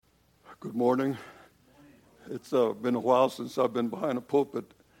Good morning. It's been a while since I've been behind a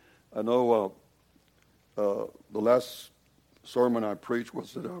pulpit. I know the last sermon I preached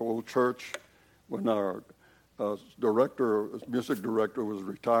was at our old church when our music director was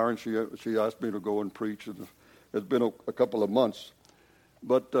retiring. She asked me to go and preach, and it's been a couple of months.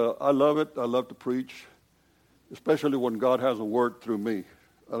 But I love it. I love to preach, especially when God has a word through me.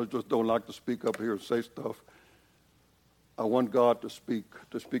 I just don't like to speak up here and say stuff. I want God to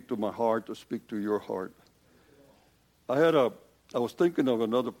speak to my heart, to speak to your heart. I was thinking of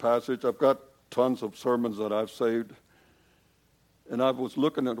another passage. I've got tons of sermons that I've saved, and I was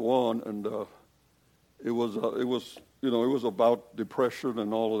looking at one, and it was about depression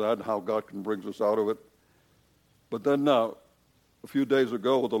and all of that, and how God can bring us out of it. But then a few days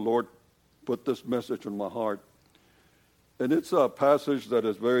ago, the Lord put this message in my heart, and it's a passage that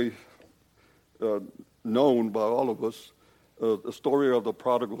is very known by all of us. The story of the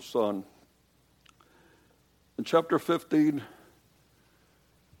prodigal son. In chapter 15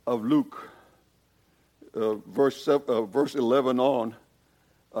 of Luke, verse 11 on,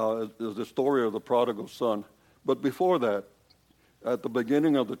 is the story of the prodigal son. But before that, at the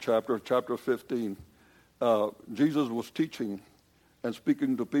beginning of the chapter 15, Jesus was teaching and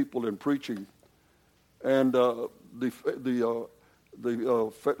speaking to people and preaching. And not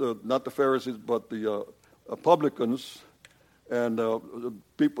the Pharisees, but the publicans, and the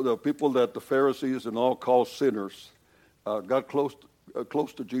people that the Pharisees and all call sinners, got close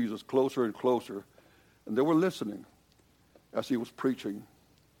to Jesus, closer and closer, and they were listening as he was preaching.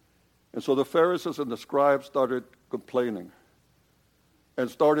 And so the Pharisees and the scribes started complaining, and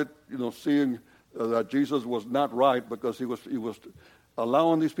started, seeing that Jesus was not right because he was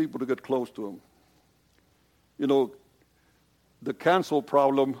allowing these people to get close to him. The cancel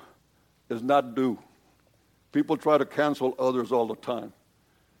problem is not due. People try to cancel others all the time.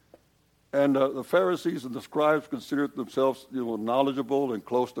 And the Pharisees and the scribes considered themselves, knowledgeable and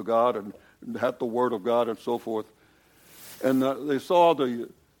close to God and had the Word of God and so forth. And they saw the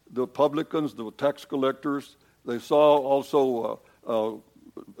publicans, the tax collectors. They saw also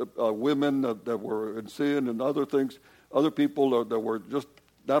women that were in sin and other things, other people that were just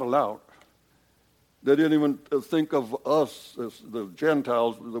not allowed. They didn't even think of us as the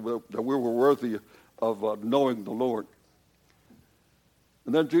Gentiles, that we were worthy of knowing the Lord.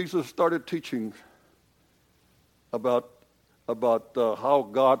 And then Jesus started teaching about how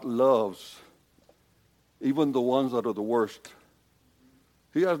God loves even the ones that are the worst.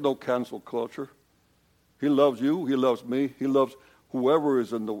 He has no cancel culture. He loves you. He loves me. He loves whoever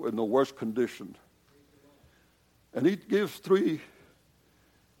is in the worst condition. And he gives three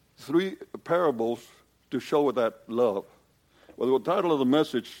parables to show that love. Well, the title of the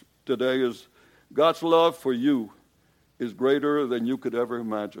message today is God's love for you is greater than you could ever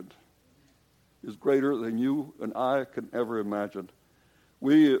imagine. Is greater than you and I can ever imagine.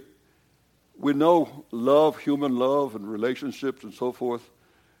 We know love, human love and relationships and so forth,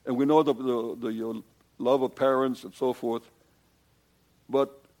 and we know the love of parents and so forth,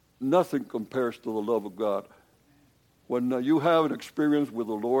 but nothing compares to the love of God. When you have an experience with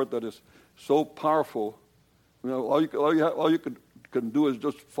the Lord that is so powerful, all you can do is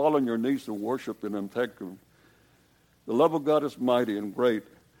just fall on your knees and worship Him and thank Him. The love of God is mighty and great.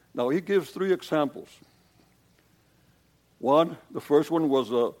 Now, He gives three examples. The first one was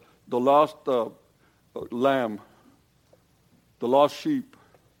the lost lamb, the lost sheep.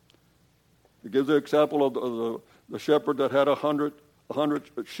 He gives the example of the shepherd that had 100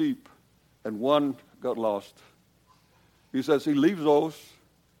 sheep, and one got lost. He says he leaves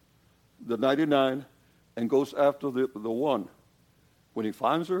the 99, and goes after the one. When he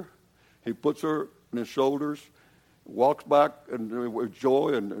finds her, he puts her on his shoulders, walks back and with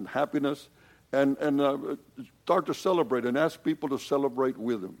joy and happiness, and start to celebrate and ask people to celebrate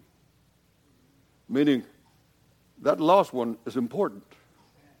with him. Meaning, that lost one is important.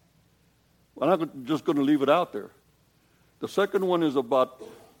 I'm not just going to leave it out there. The second one is about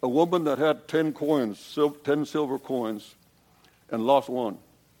a woman that had 10 silver coins, and lost one.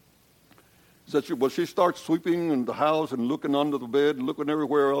 She starts sweeping in the house and looking under the bed and looking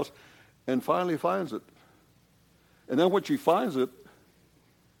everywhere else, and finally finds it. And then when she finds it,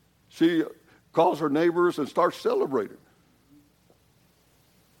 she calls her neighbors and starts celebrating.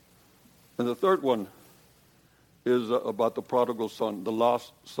 And the third one is about the prodigal son, the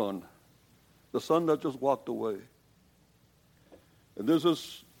lost son, the son that just walked away. And this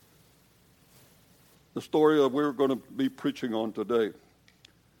is the story that we're going to be preaching on today.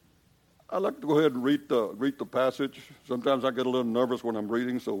 I'd like to go ahead and read the passage. Sometimes I get a little nervous when I'm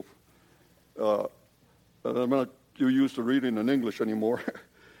reading, so I'm not too used to reading in English anymore.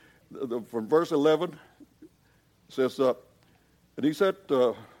 from verse 11, it says, and he said,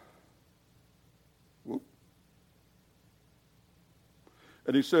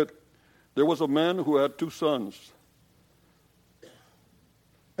 and he said, there was a man who had 2 sons.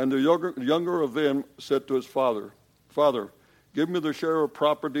 And the younger of them said to his father, Father, give me the share of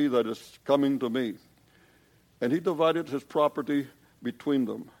property that is coming to me. And he divided his property between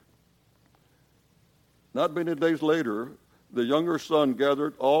them. Not many days later, the younger son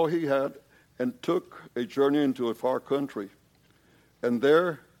gathered all he had and took a journey into a far country. And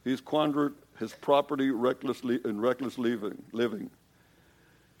there he squandered his property recklessly in reckless living.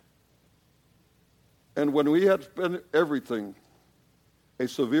 And when we had spent everything, a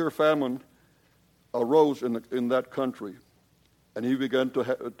severe famine arose in that country, and he began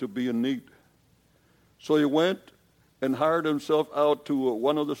to be in need. So he went and hired himself out to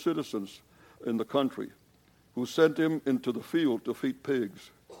one of the citizens in the country, who sent him into the field to feed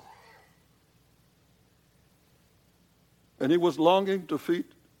pigs. And he was longing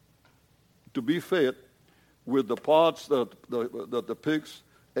to be fed with the pods that the pigs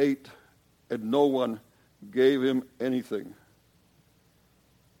ate, and no one gave him anything.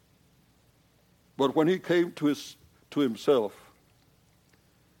 But when he came to himself,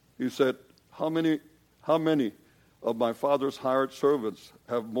 he said, How many of my father's hired servants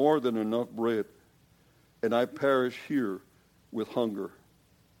have more than enough bread, and I perish here with hunger?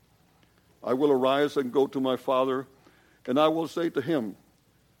 I will arise and go to my father, and I will say to him,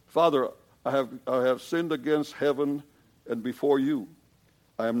 Father, I have sinned against heaven and before you.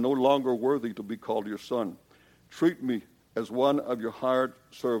 I am no longer worthy to be called your son. Treat me as one of your hired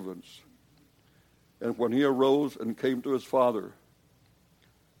servants. And when he arose and came to his father,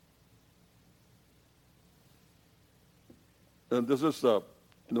 and this is the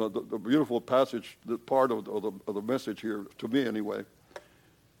beautiful passage, the part of the message here, to me anyway.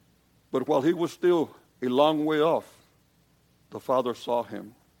 But while he was still a long way off, the father saw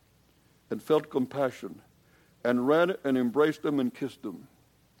him and felt compassion and ran and embraced him and kissed him.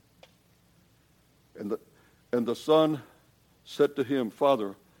 And the son said to him,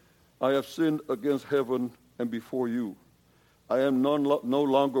 Father, I have sinned against heaven and before you. I am no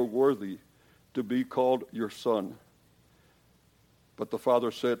longer worthy to be called your son. But the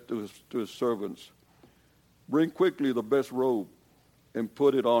father said to his servants, Bring quickly the best robe and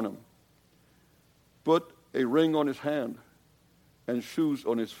put it on him. Put a ring on his hand and shoes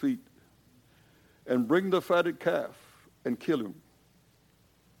on his feet. And bring the fatted calf and kill him.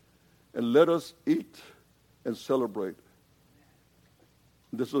 And let us eat and celebrate.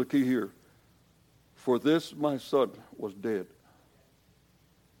 This is the key here. For this my son was dead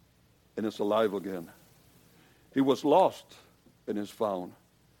and is alive again. He was lost and is found.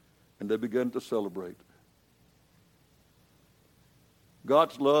 And they began to celebrate.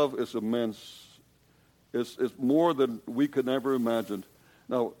 God's love is immense. It's more than we can ever imagine.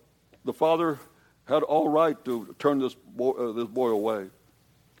 Now, the father had all right to turn this boy away.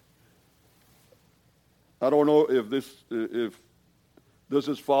 I don't know if this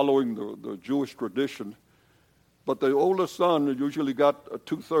is following the Jewish tradition, but the oldest son usually got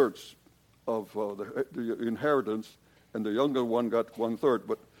 2/3 of the inheritance, and the younger one got 1/3.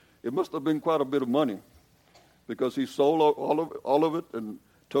 But it must have been quite a bit of money, because he sold all of it and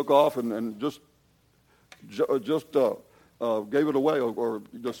took off and just gave it away or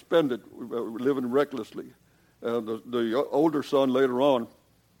just spent it, living recklessly. The older son later on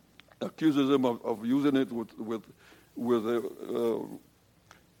accuses him of using it with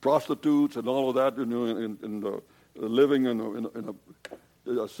prostitutes and all of that, in living in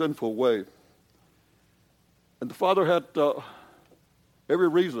a sinful way. And the father had every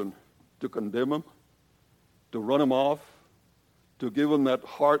reason to condemn him, to run him off, to give him that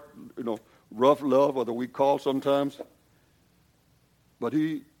heart, rough love, or that we call sometimes. But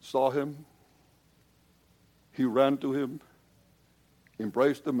he saw him. He ran to him,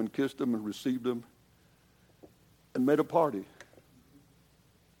 embraced him and kissed him and received him, and made a party.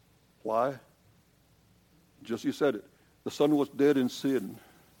 Why? Just he said it. The son was dead in sin.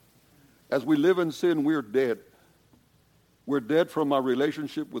 As we live in sin, we're dead. We're dead from our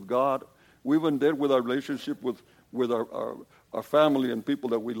relationship with God. We've been dead with our relationship with our family and people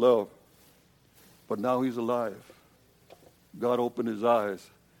that we love. But now he's alive. God opened his eyes.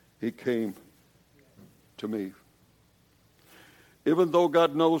 He came to me. Even though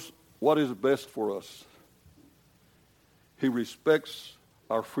God knows what is best for us, he respects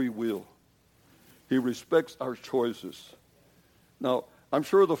our free will. He respects our choices. Now, I'm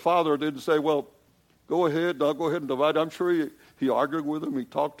sure the father didn't say, well, go ahead, I'll go ahead and divide. I'm sure he argued with him. He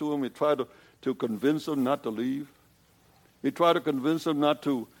talked to him. He tried to convince him not to leave. He tried to convince him not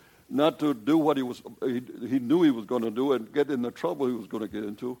to not to do what he knew he was going to do and get in the trouble he was going to get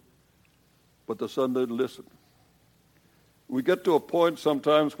into. But the son didn't listen. We get to a point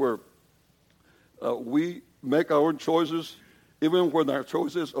sometimes where we make our own choices, even when our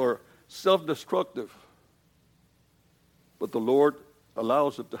choices are self-destructive. But the Lord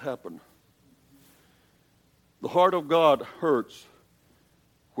allows it to happen. The heart of God hurts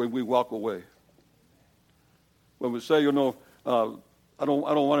when we walk away. When we say, I don't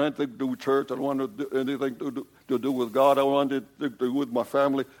want anything to do with church. I don't want to do anything to do with God. I don't want anything to do with my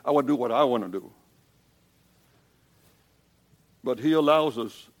family. I want to do what I want to do. But he allows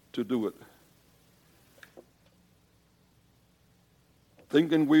us to do it.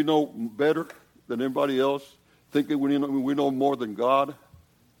 Thinking we know better than anybody else, thinking we know more than God,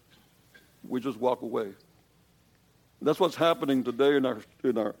 we just walk away. That's what's happening today in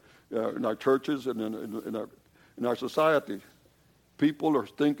our churches and in our society. People are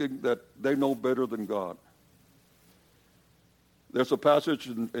thinking that they know better than God. There's a passage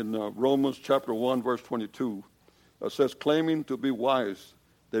in Romans chapter 1, verse 22 that says, claiming to be wise,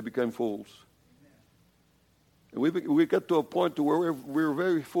 they became fools. And we get to a point to where we're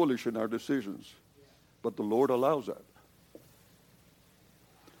very foolish in our decisions. But the Lord allows that.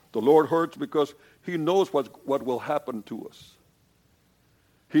 The Lord hurts because he knows what will happen to us.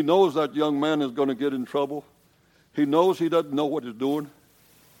 He knows that young man is going to get in trouble. He knows he doesn't know what he's doing.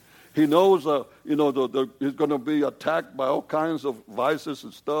 He knows, he's going to be attacked by all kinds of vices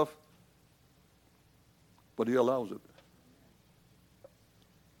and stuff. But he allows it.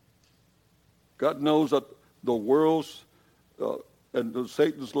 God knows that the world's and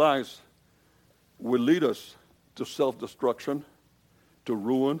Satan's lies will lead us to self-destruction, to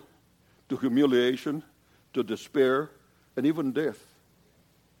ruin, to humiliation, to despair, and even death.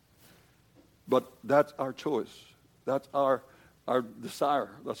 But that's our choice. That's our desire.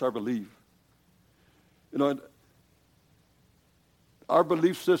 That's our belief. Our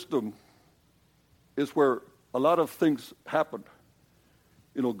belief system is where a lot of things happen.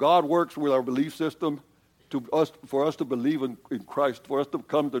 God works with our belief system for us to believe in Christ, for us to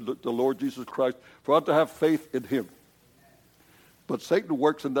come to the Lord Jesus Christ, for us to have faith in him. But Satan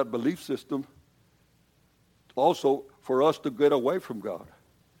works in that belief system also for us to get away from God,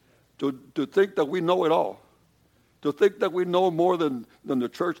 to think that we know it all, to think that we know more than the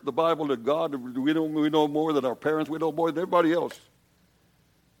church, the Bible, than God. We know more than our parents. We know more than everybody else.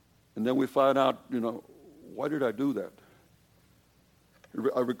 And then we find out, why did I do that?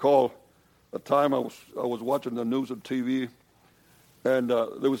 I recall a time I was watching the news on TV, and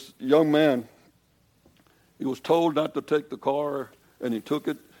there was a young man. He was told not to take the car, and he took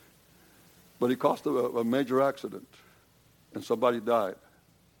it, but he caused a major accident, and somebody died.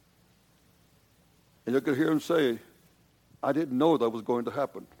 And you could hear him say, I didn't know that was going to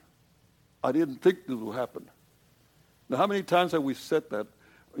happen. I didn't think this would happen. Now, how many times have we said that?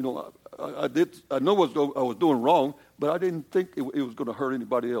 I know I was doing wrong, but I didn't think it was going to hurt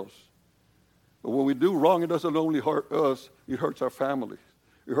anybody else. But when we do wrong, it doesn't only hurt us, it hurts our family.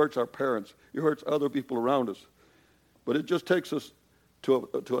 It hurts our parents. It hurts other people around us. But it just takes us to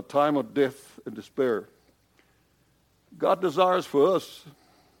a time of death and despair. God desires for us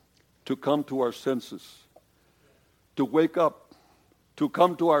to come to our senses, to wake up, to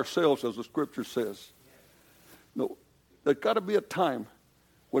come to ourselves, as the scripture says. No, there's got to be a time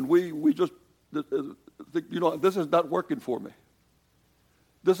when we just think, this is not working for me.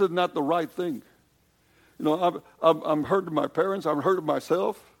 This is not the right thing. I'm hurting my parents. I'm hurting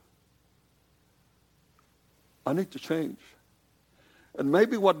myself. I need to change. And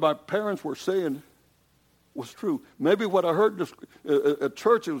maybe what my parents were saying was true. Maybe what I heard at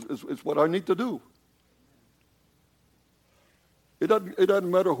church is what I need to do. It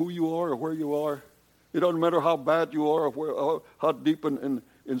doesn't matter who you are or where you are. It doesn't matter how bad you are or how deep in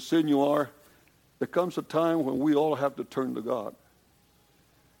sin you are. There comes a time when we all have to turn to God.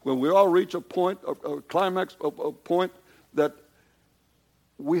 When we all reach a point, a climax, a point that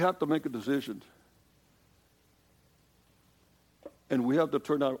we have to make a decision. And we have to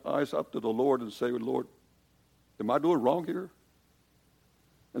turn our eyes up to the Lord and say, Lord, am I doing wrong here?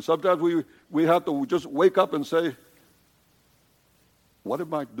 And sometimes we have to just wake up and say, what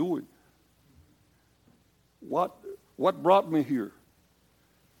am I doing? What brought me here?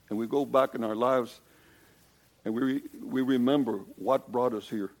 And we go back in our lives and we remember what brought us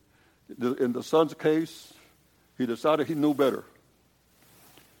here. In the son's case, he decided he knew better.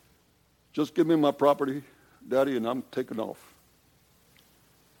 Just give me my property, Daddy, and I'm taking off.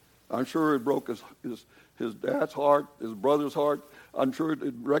 I'm sure it broke his dad's heart, his brother's heart. I'm sure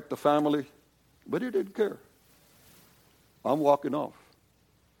it wrecked the family, but he didn't care. I'm walking off.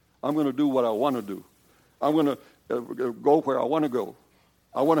 I'm going to do what I want to do. I'm going to go where I want to go.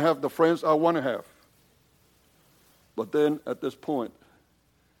 I want to have the friends I want to have. But then at this point,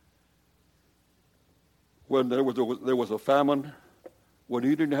 when there was a famine, when he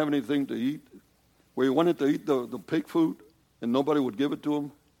didn't have anything to eat, where he wanted to eat the pig food and nobody would give it to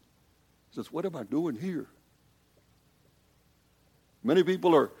him, he says, what am I doing here? Many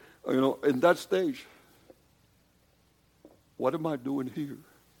people are, in that stage. What am I doing here?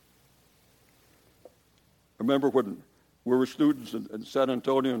 I remember when we were students in San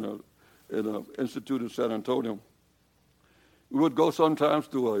Antonio, in an institute in San Antonio, we would go sometimes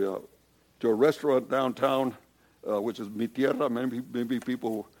to a restaurant downtown, which is Mi Tierra. Maybe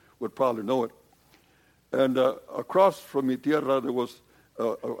people would probably know it. And across from Mi Tierra, there was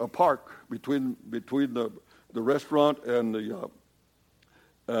a park between the restaurant and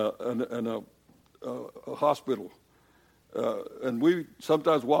a hospital. And we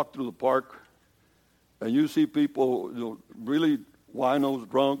sometimes walk through the park, and you see people, really winos,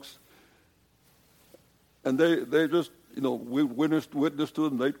 drunks, and they just, we witness to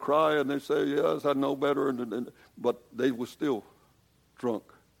them. They'd cry and they'd say, "Yes, I know better," but they were still drunk.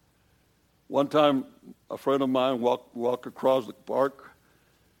 One time, a friend of mine walked across the park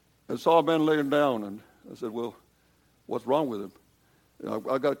and saw a man laying down, and I said, "Well, what's wrong with him?"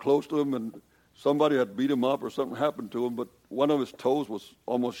 I got close to him, and somebody had beat him up or something happened to him, but one of his toes was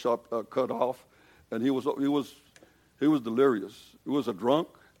almost cut off, and he was delirious. He was a drunk,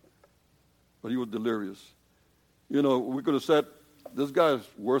 but he was delirious. We could have said, this guy is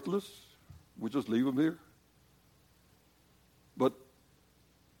worthless. We just leave him here. But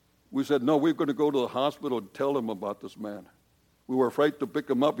we said, no, we're going to go to the hospital and tell him about this man. We were afraid to pick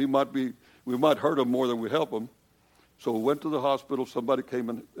him up. We might hurt him more than we help him. So we went to the hospital. Somebody came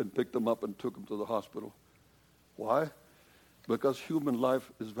and picked him up and took him to the hospital. Why? Because human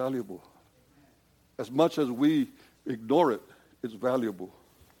life is valuable. As much as we ignore it, it's valuable.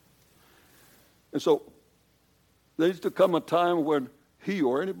 And so there needs to come a time when he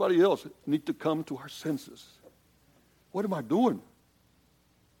or anybody else need to come to our senses. What am I doing?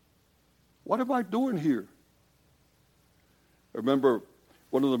 What am I doing here? I remember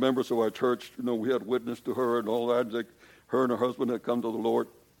one of the members of our church, we had witnessed to her and all that. Her and her husband had come to the Lord.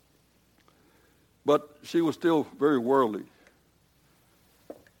 But she was still very worldly.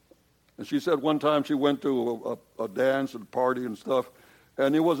 And she said one time she went to a dance and party and stuff,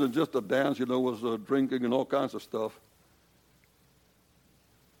 and it wasn't just a dance, it was drinking and all kinds of stuff.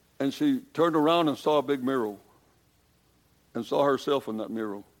 And she turned around and saw a big mirror and saw herself in that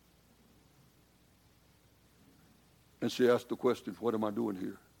mirror. And she asked the question, what am I doing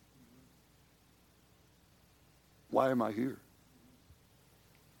here? Why am I here?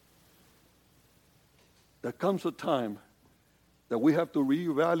 There comes a time that we have to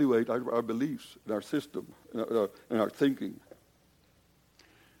reevaluate our beliefs and our system and our thinking.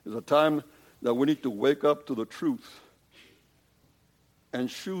 There's a time that we need to wake up to the truth and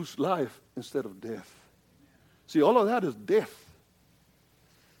choose life instead of death. See, all of that is death.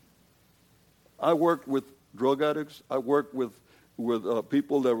 I worked with drug addicts. I worked with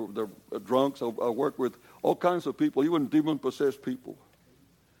people that are drunks. I worked with all kinds of people, even demon-possessed people.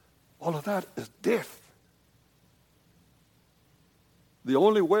 All of that is death. The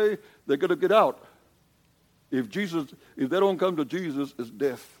only way they're going to get out, if they don't come to Jesus, is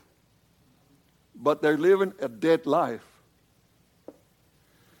death. But they're living a dead life.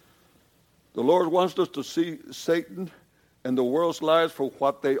 The Lord wants us to see Satan and the world's lies for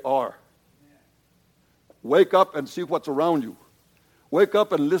what they are. Wake up and see what's around you. Wake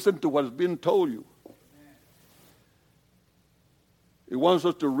up and listen to what's been told you. He wants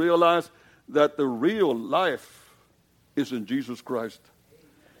us to realize that the real life is in Jesus Christ.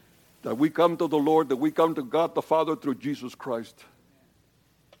 That we come to the Lord, that we come to God the Father through Jesus Christ.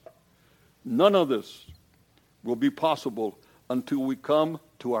 None of this will be possible until we come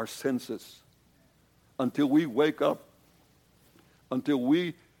to our senses, until we wake up, until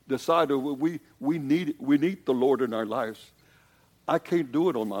we decide that we need the Lord in our lives. I can't do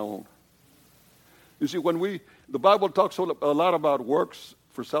it on my own. You see, the Bible talks a lot about works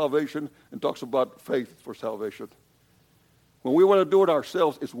for salvation and talks about faith for salvation. When we want to do it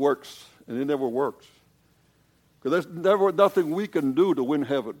ourselves, it's works, and it never works. Because there's nothing we can do to win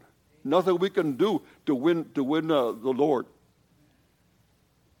heaven. Nothing we can do to win the Lord.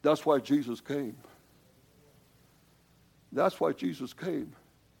 That's why Jesus came. That's why Jesus came.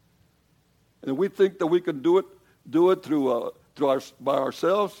 And if we think that we can do it by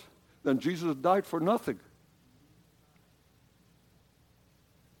ourselves, then Jesus died for nothing.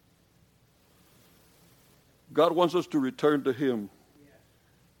 God wants us to return to Him.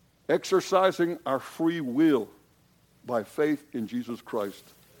 exercising our free will by faith in Jesus Christ.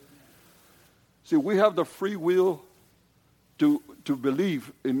 See, we have the free will to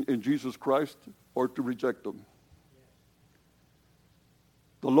believe in Jesus Christ or to reject him.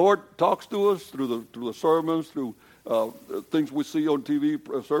 The Lord talks to us through the sermons, through things we see on TV,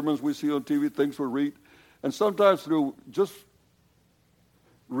 sermons we see on TV, things we read, and sometimes through just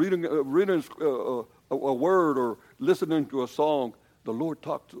reading a word or listening to a song. The Lord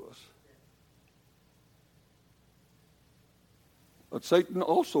talks to us. But Satan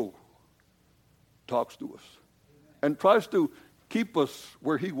also talks to us and tries to keep us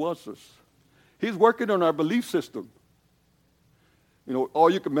where he wants us. He's working on our belief system. You know,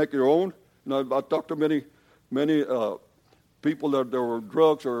 or you can make your own. You know, I talked to many people that were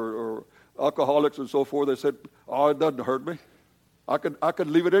drugs or alcoholics and so forth. They said, "Oh, it doesn't hurt me. I could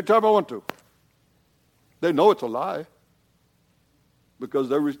leave it anytime I want to." They know it's a lie because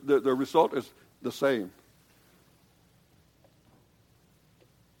the result is the same.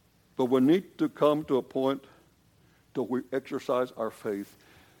 But we need to come to a point that we exercise our faith,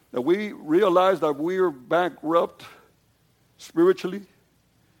 that we realize that we are bankrupt spiritually,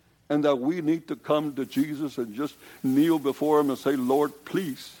 and that we need to come to Jesus and just kneel before him and say, "Lord,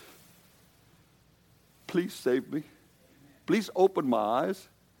 please save me. Please open my eyes.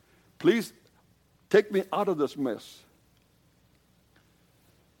 Please take me out of this mess."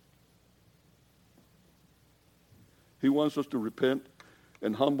 He wants us to repent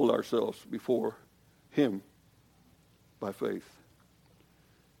and humble ourselves before him by faith.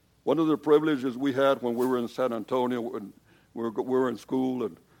 One of the privileges we had when we were in San Antonio, when we were in school,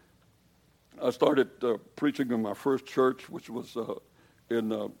 and I started preaching in my first church, which was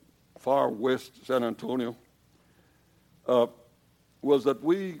in far west San Antonio, was that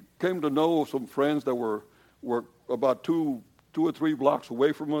we came to know some friends that were about two or three blocks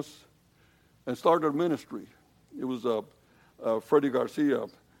away from us and started a ministry. It was Freddie Garcia.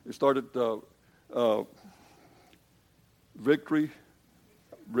 He started Victory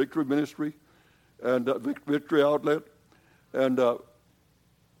Ministry and Victory Outlet. And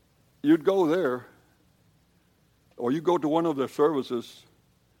you'd go there, or you go to one of their services,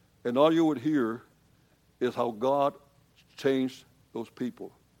 and all you would hear is how God changed those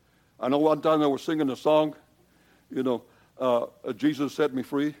people. I know one time they were singing a song, you know, Jesus set me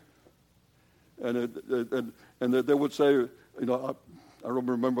free. And they would say, you know, I don't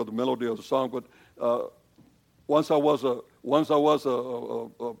remember the melody of the song, but once I was a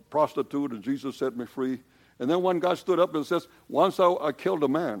prostitute and Jesus set me free. And then one guy stood up and says, "Once I killed a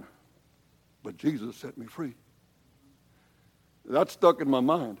man, but Jesus set me free." That stuck in my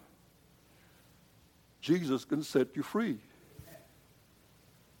mind. Jesus can set you free.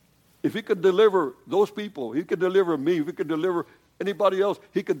 If he could deliver those people, he could deliver me, if he could deliver anybody else,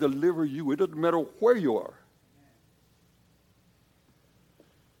 he could deliver you. It doesn't matter where you are.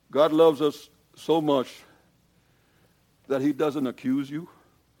 God loves us so much that he doesn't accuse you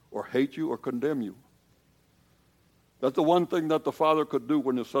or hate you or condemn you. That's the one thing that the Father could do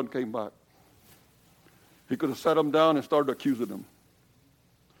when his Son came back. He could have sat him down and started accusing him.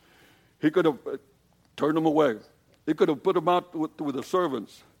 He could have turned him away. He could have put him out with the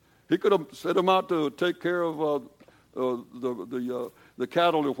servants. He could have sent him out to take care of the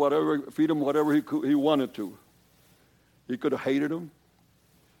cattle or whatever, feed him whatever he wanted to. He could have hated him.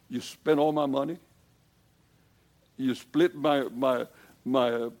 You spent all my money. You split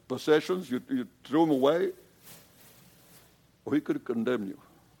my possessions. You threw them away. Or he could have condemned you.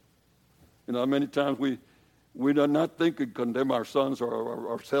 You know, many times we do not think and condemn our sons or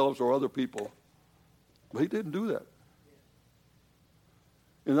ourselves or other people. But he didn't do that.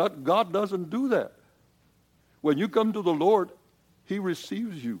 And that God doesn't do that. When you come to the Lord, he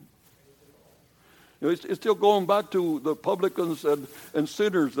receives you. You know, it's still going back to the publicans and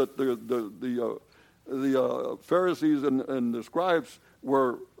sinners that the Pharisees and the scribes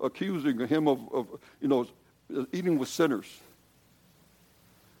were accusing him of you know, eating with sinners.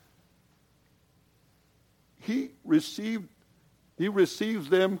 He receives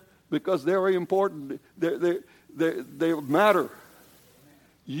them because they're important. They matter.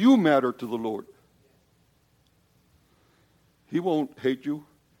 You matter to the Lord. He won't hate you.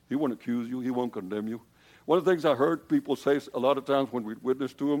 He won't accuse you. He won't condemn you. One of the things I heard people say a lot of times when we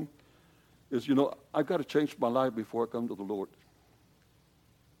witness to him is, you know, I've got to change my life before I come to the Lord.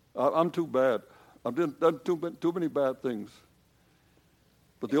 I'm too bad. I've done too many bad things.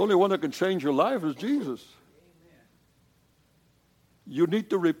 But the only one that can change your life is Jesus. You need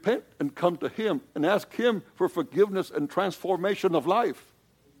to repent and come to him and ask him for forgiveness and transformation of life.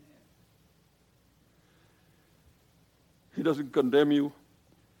 He doesn't condemn you.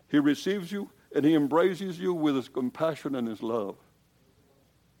 He receives you and he embraces you with his compassion and his love.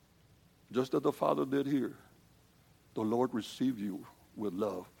 Just as the Father did here, the Lord received you with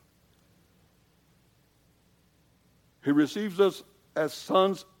love. He receives us as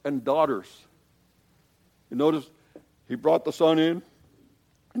sons and daughters. You notice he brought the son in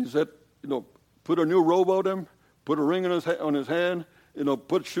and he said, put a new robe on him, put a ring on his hand,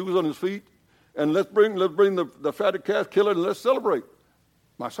 put shoes on his feet, and let's bring the fatted calf, kill it, and let's celebrate.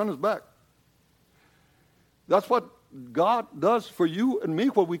 My son is back. That's what God does for you and me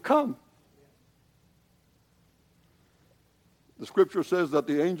when we come. The scripture says that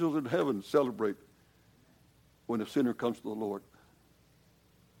the angels in heaven celebrate when a sinner comes to the Lord.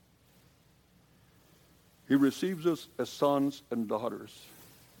 He receives us as sons and daughters.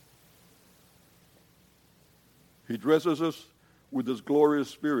 He dresses us with his glorious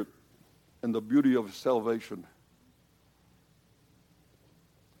spirit and the beauty of his salvation.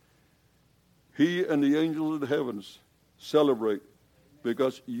 He and the angels in the heavens celebrate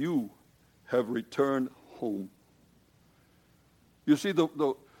because you have returned home. You see,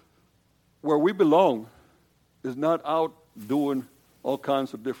 where we belong is not out doing all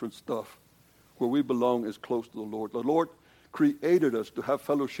kinds of different stuff. Where we belong is close to the Lord. The Lord created us to have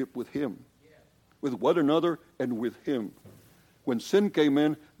fellowship with him, with one another and with him. When sin came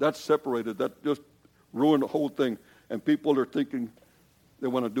in, that separated, that just ruined the whole thing. And people are thinking they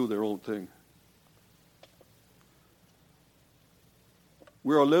want to do their own thing.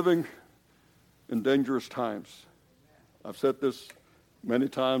 We are living in dangerous times. I've said this many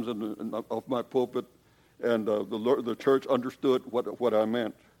times off my pulpit, and the church understood what I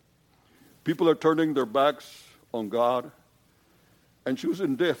meant. People are turning their backs on God and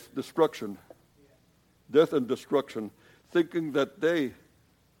choosing death and destruction, thinking that they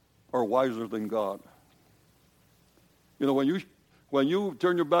are wiser than God. When you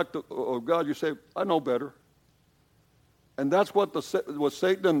turn your back to God, you say, I know better. And that's what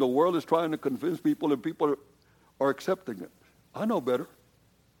Satan and the world is trying to convince people, and people are accepting it. I know better.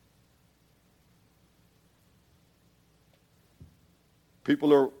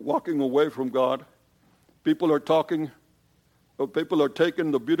 People are walking away from God. People are taking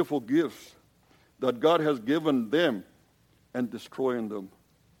the beautiful gifts that God has given them and destroying them.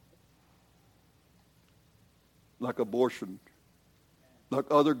 Like abortion, like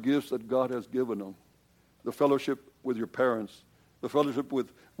other gifts that God has given them. The fellowship with your parents, the fellowship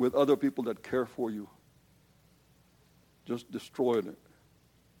with other people that care for you. Just destroying it.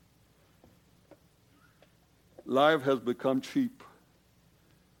 Life has become cheap.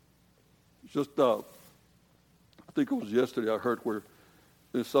 Just, I think it was yesterday I heard where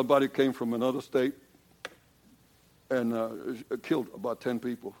somebody came from another state and killed about 10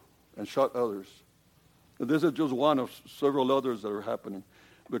 people and shot others. And this is just one of several others that are happening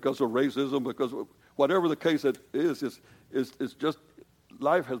because of racism, because of whatever the case it is just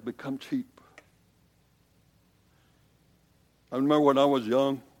life has become cheap. I remember when I was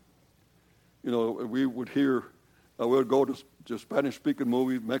young, we would hear, we would go to Spanish-speaking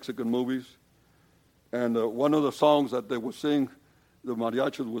movies, Mexican movies, and one of the songs that they would sing, the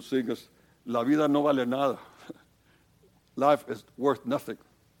mariachis would sing is, La vida no vale nada. Life is worth nothing.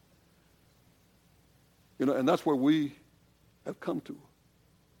 And that's where we have come to.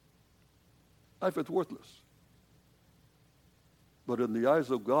 Life is worthless. But in the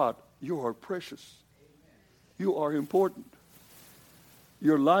eyes of God, you are precious. You are important.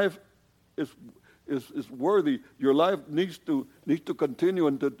 Your life is worthy. Your life needs to continue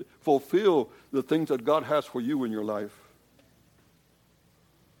and to fulfill the things that God has for you in your life.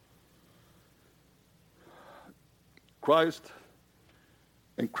 Christ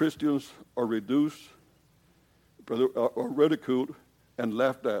and Christians are reduced, are ridiculed, and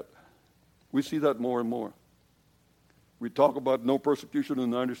laughed at. We see that more and more. We talk about no persecution in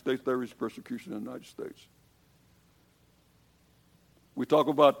the United States. There is persecution in the United States. We talk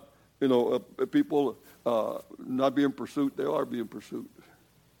about, people not being pursued. They are being pursued.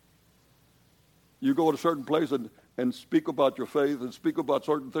 You go to a certain place and speak about your faith and speak about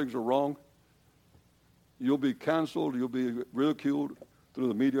certain things are wrong, you'll be canceled. You'll be ridiculed through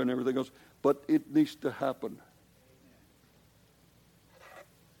the media and everything else. But it needs to happen.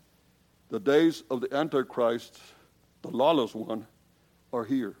 The days of the Antichrist, the lawless one, are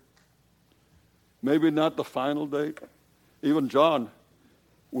here. Maybe not the final date. Even John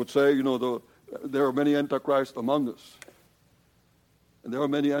would say, there are many Antichrists among us. And there are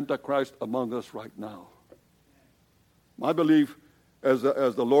many Antichrists among us right now. My belief, as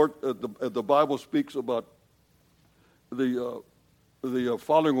the Bible speaks about the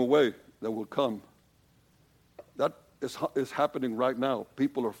falling away that will come, is happening right now.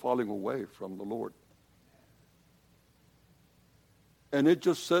 People are falling away from the Lord. And it's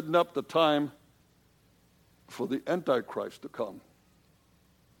just setting up the time for the Antichrist to come.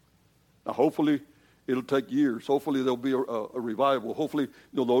 Now, hopefully, it'll take years. Hopefully, there'll be a revival. Hopefully,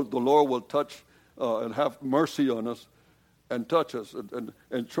 the Lord will touch and have mercy on us and touch us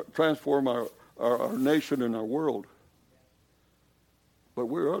and transform our nation and our world. But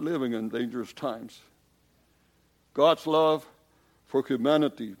we are living in dangerous times. God's love for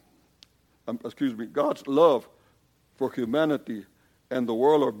humanity, God's love for humanity and the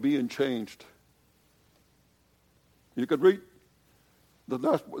world are being changed. You could read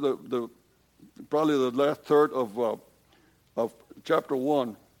probably the last third of chapter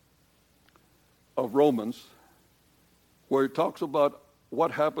 1 of Romans, where it talks about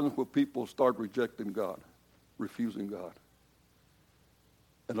what happens when people start rejecting God, refusing God.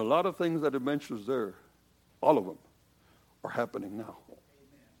 And a lot of things that it mentions there, all of them, are happening now.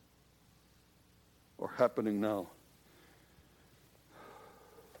 Are happening now.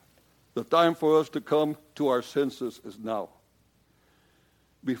 The time for us to come to our senses is now,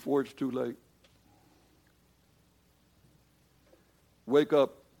 before it's too late. Wake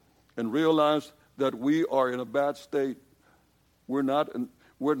up and realize that we are in a bad state. We're not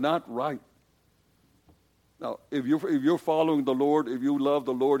right. Now, if you're following the Lord, if you love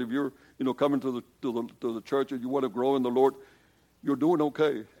the Lord, if you're coming to the church and you want to grow in the Lord, you're doing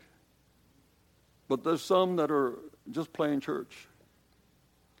okay. But there's some that are just playing church.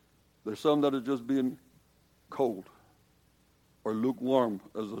 There's some that are just being cold or lukewarm,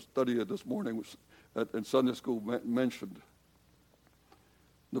 as a study this morning in Sunday school mentioned.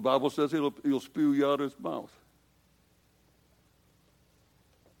 The Bible says he'll spew you out of his mouth.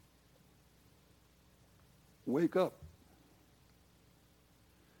 Wake up.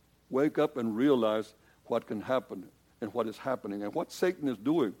 Wake up and realize what can happen and what is happening and what Satan is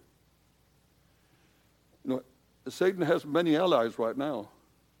doing. Satan has many allies right now.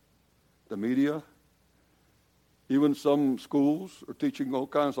 The media, even some schools are teaching all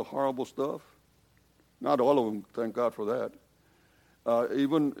kinds of horrible stuff. Not all of them, thank God for that.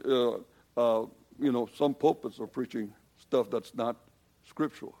 Some pulpits are preaching stuff that's not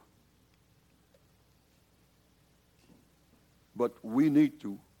scriptural. But we need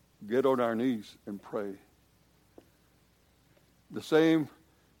to get on our knees and pray. The same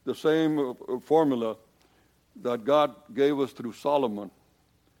formula that God gave us through Solomon,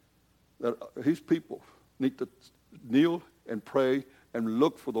 that his people need to kneel and pray and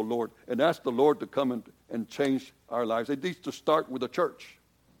look for the Lord and ask the Lord to come and change our lives. It needs to start with the church.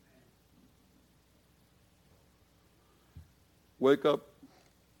 Wake up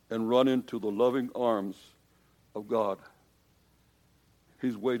and run into the loving arms of God.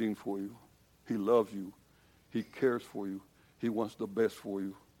 He's waiting for you. He loves you. He cares for you. He wants the best for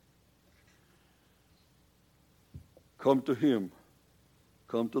you. Come to him.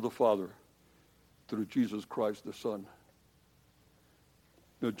 Come to the Father through Jesus Christ the Son.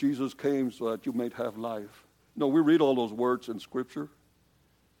 Jesus came so that you may have life. We read all those words in Scripture.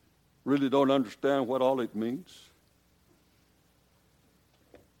 Really don't understand what all it means.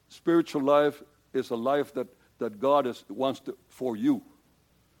 Spiritual life is a life that God wants for you.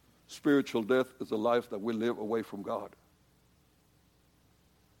 Spiritual death is a life that we live away from God.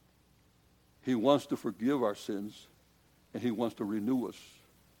 He wants to forgive our sins, and he wants to renew us.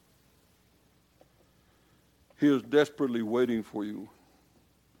 He is desperately waiting for you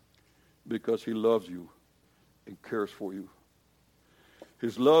because he loves you and cares for you.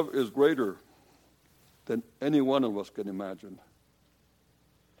 His love is greater than any one of us can imagine.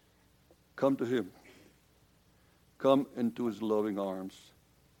 Come to him. Come into his loving arms.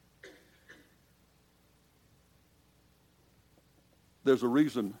 There's a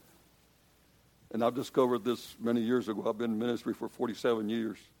reason, and I've discovered this many years ago. I've been in ministry for 47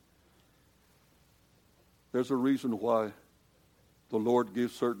 years. There's a reason why the Lord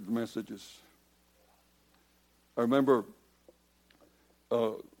gives certain messages. I remember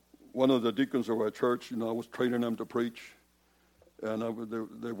one of the deacons of our church, I was training them to preach, and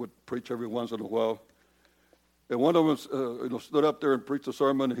they would preach every once in a while. And one of them stood up there and preached a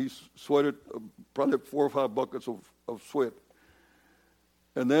sermon, and he sweated probably 4 or 5 buckets of sweat.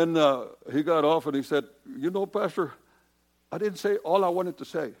 And then he got off and he said, Pastor, I didn't say all I wanted to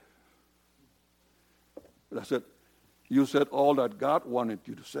say. And I said, you said all that God wanted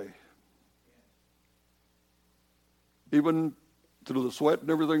you to say. Even through the sweat and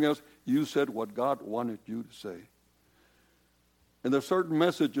everything else, you said what God wanted you to say. And there's certain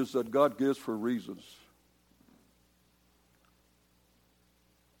messages that God gives for reasons.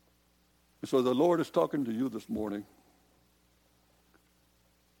 And so the Lord is talking to you this morning.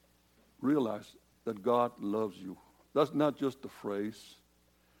 realize that God loves you. That's not just a phrase.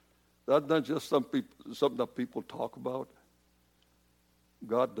 That's not just something that people talk about.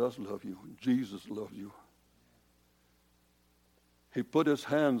 God does love you. Jesus loves you. He put his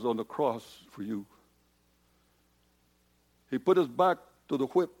hands on the cross for you. He put his back to the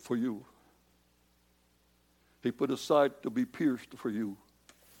whip for you. He put his side to be pierced for you.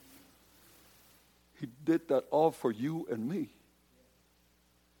 He did that all for you and me.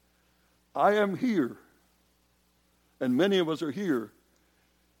 I am here, and many of us are here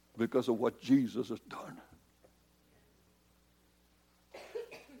because of what Jesus has done.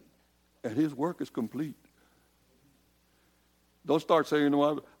 And his work is complete. Don't start saying,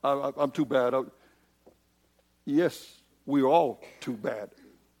 "No, I'm too bad." Yes, we're all too bad,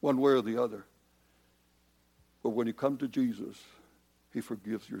 one way or the other. But when you come to Jesus, he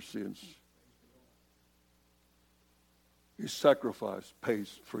forgives your sins. His sacrifice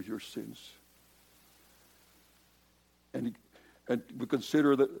pays for your sins. And we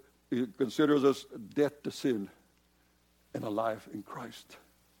consider that he considers us dead to sin and alive in Christ.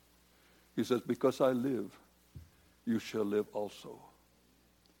 He says, because I live, you shall live also.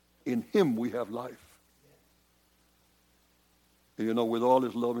 In him we have life. And you know, with all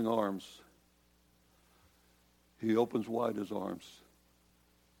his loving arms, he opens wide his arms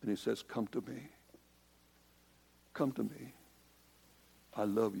and he says, come to me. Come to me. I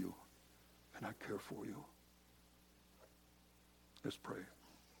love you and I care for you. Let's pray.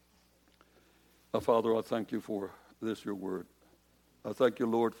 Now, Father, I thank you for this, your word. I thank you,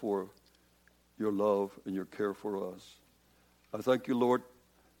 Lord, for your love and your care for us. I thank you, Lord,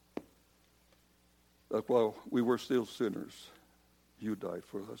 that while we were still sinners, you died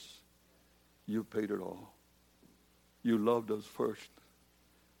for us. You paid it all. You loved us first,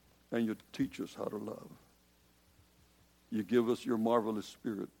 and you teach us how to love. You give us your marvelous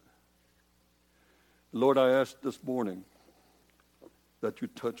Spirit. Lord, I ask this morning that you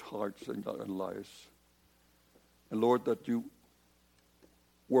touch hearts and lives. And Lord, that you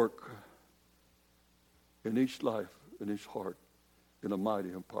work in each life, in each heart, in a mighty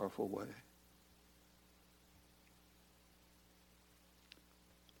and powerful way.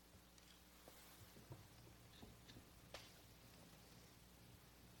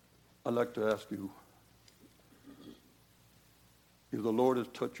 I'd like to ask you, if the Lord has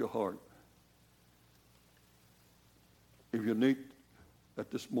touched your heart, if you need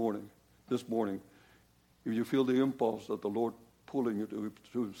at this morning, if you feel the impulse of the Lord pulling you to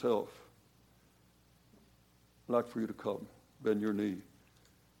himself, I'd like for you to come, bend your knee.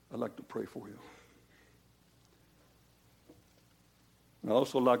 I'd like to pray for you. And I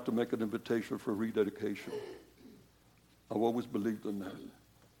also like to make an invitation for rededication. I've always believed in that.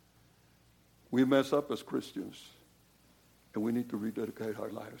 We mess up as Christians, and we need to rededicate our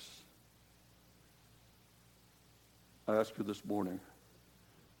lives. I ask you this morning,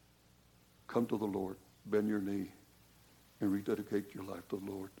 come to the Lord, bend your knee, and rededicate your life to the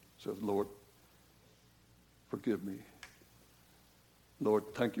Lord. Say, Lord, forgive me.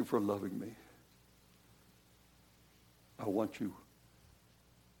 Lord, thank you for loving me. I want you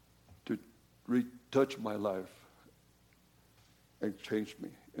to retouch my life and change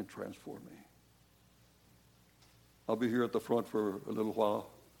me and transform me. I'll be here at the front for a little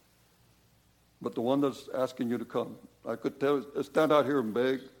while. But the one that's asking you to come, I could stand out here and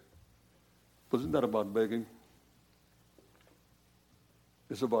beg. But isn't that about begging?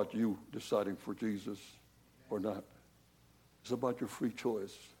 It's about you deciding for Jesus or not. It's about your free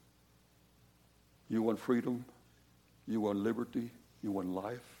choice. You want freedom. You want liberty. You want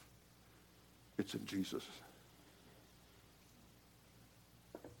life. It's in Jesus.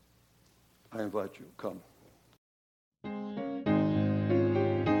 I invite you, come.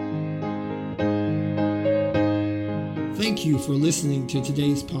 Thank you for listening to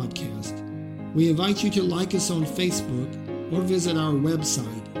today's podcast. We invite you to like us on Facebook or visit our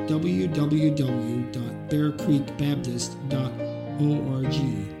website,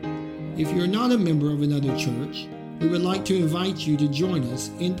 www.bearcreekbaptist.org. If you're not a member of another church, we would like to invite you to join us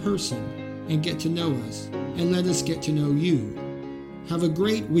in person and get to know us, and let us get to know you. Have a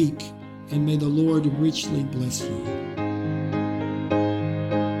great week, and may the Lord richly bless you.